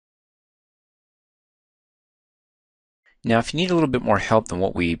Now, if you need a little bit more help than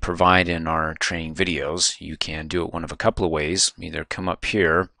what we provide in our training videos, you can do it one of a couple of ways. Either come up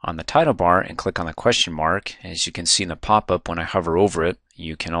here on the title bar and click on the question mark. As you can see in the pop-up when I hover over it,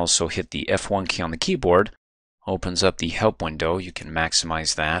 you can also hit the F1 key on the keyboard. Opens up the help window. You can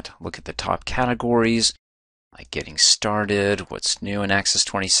maximize that. Look at the top categories, like getting started, what's new in Access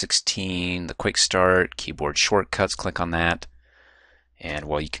 2016, the quick start, keyboard shortcuts, click on that, and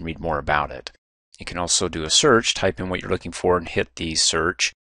well, you can read more about it. You can also do a search, type in what you're looking for and hit the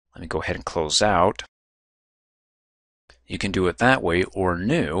search. Let me go ahead and close out. You can do it that way, or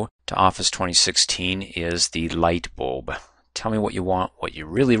new to Office 2016 is the light bulb. Tell me what you want, what you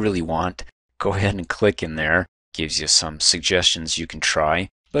really want. Go ahead and click in there. Gives you some suggestions you can try.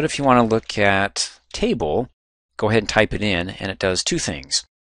 But if you want to look at table, go ahead and type it in, and it does two things.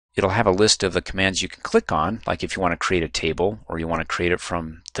 It'll have a list of the commands you can click on, like if you want to create a table, or you want to create it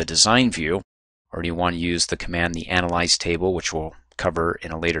from the design view, or do you want to use the command the analyze table, which we'll cover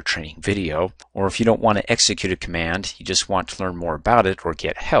in a later training video. Or if you don't want to execute a command, you just want to learn more about it or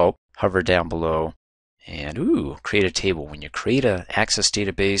get help, hover down below and create a table. When you create an Access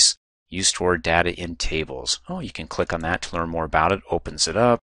database, you store data in tables. Oh, you can click on that to learn more about it, opens it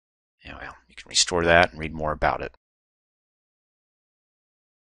up. And, well, you can restore that and read more about it.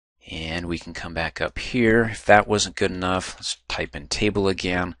 And we can come back up here. If that wasn't good enough, let's type in table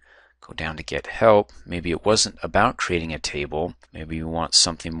again. Go down to get help. Maybe it wasn't about creating a table. Maybe you want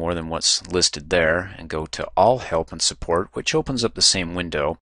something more than what's listed there, and go to all help and support, which opens up the same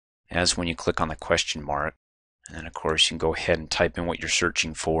window as when you click on the question mark. And then of course you can go ahead and type in what you're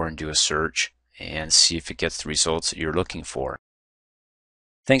searching for and do a search and see if it gets the results that you're looking for.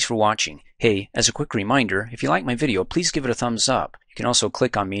 Thanks for watching. Hey, as a quick reminder, if you like my video, please give it a thumbs up. You can also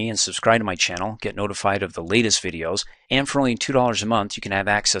click on me and subscribe to my channel, get notified of the latest videos, and for only $2 a month, you can have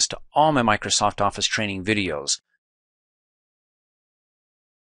access to all my Microsoft Office training videos.